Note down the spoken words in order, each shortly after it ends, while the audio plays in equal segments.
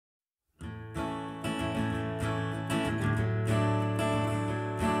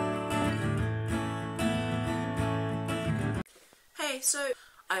Hey, so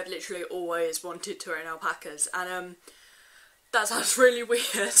I've literally always wanted to own alpacas, and that sounds really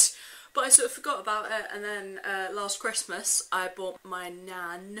weird, but I sort of forgot about it, and then last Christmas I bought my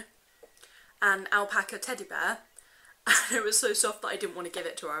nan an alpaca teddy bear, and it was so soft that I didn't want to give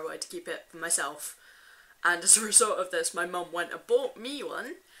it to her. I wanted to keep it for myself, and as a result of this my mum went and bought me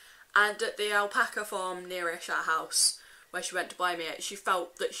one, and at the alpaca farm nearish our house where she went to buy me it, she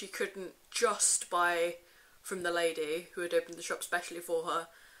felt that she couldn't just buy from the lady who had opened the shop specially for her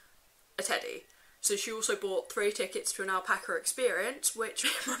a teddy. So she also bought 3 tickets to an alpaca experience, which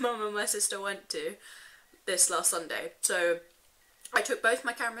my mum and my sister went to this last Sunday. So I took both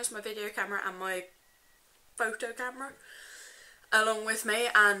my cameras, my video camera and my photo camera, along with me,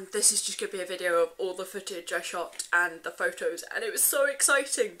 and this is just going to be a video of all the footage I shot and the photos, and it was so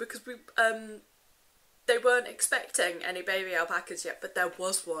exciting because they weren't expecting any baby alpacas yet, but there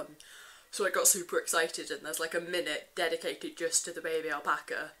was one. So I got super excited, and there's like a minute dedicated just to the baby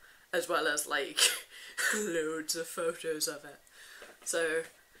alpaca, as well as like loads of photos of it. So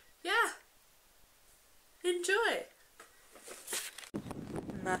yeah, enjoy!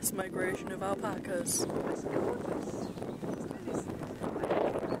 Mass migration of alpacas.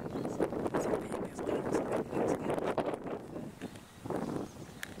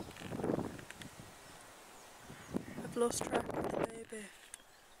 I've lost track of the baby.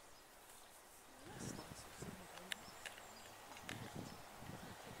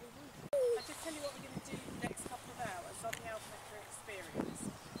 I'll just tell you what we're going to do the next couple of hours on the Alpaca experience.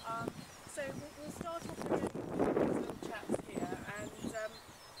 So we'll start off with these little chats here, and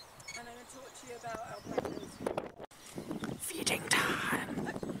I'm going to talk to you about alpacas. Feeding time!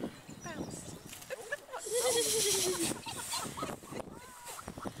 Bounce!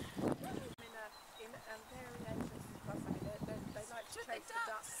 in a very anxious buffet. They like to chase the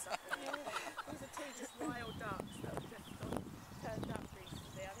ducks. Yeah. These are 2 just wild ducks that have just turned up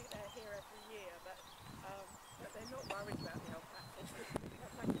recently. I think they're here every year, but they're not worried about the alpacas. The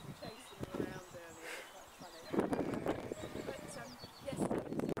alpacas were chasing them around earlier. It's quite funny. But yes, and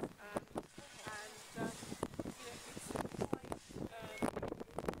you know, it's quite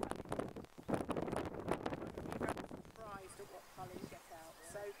surprised at what colour you get out.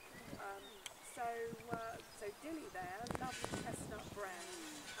 So Dilly there, lovely chestnut brown,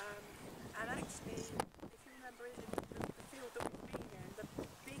 and actually, if you remember in the field that we've been in, the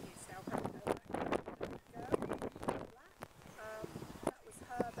biggest alpaca, that girl, black, that was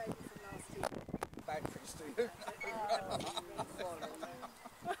her baby from last year. Bad fish to you. I've got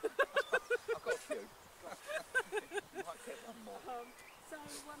a few. Might get one more. How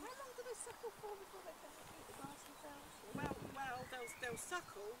long do they suckle for before they can eat the grass themselves? Well, they'll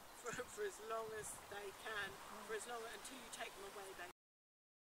suckle for as long as they can, until you take them away.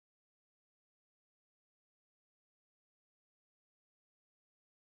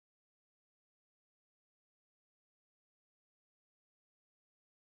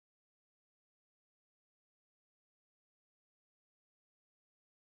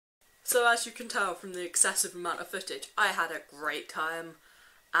 So as you can tell from the excessive amount of footage, I had a great time,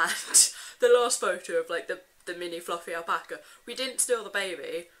 and the last photo of like the mini fluffy alpaca, we didn't steal the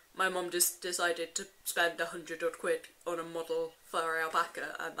baby. My mum just decided to spend 100 odd quid on a model furry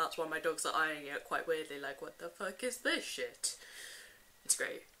alpaca, and that's why my dogs are eyeing it quite weirdly, like, what the fuck is this shit? It's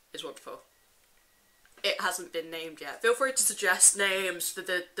great. It's wonderful. It hasn't been named yet. Feel free to suggest names for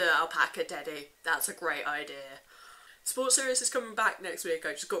the alpaca teddy. That's a great idea. Sports Series is coming back next week.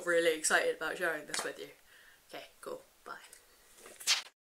 I just got really excited about sharing this with you. Okay, cool. Bye.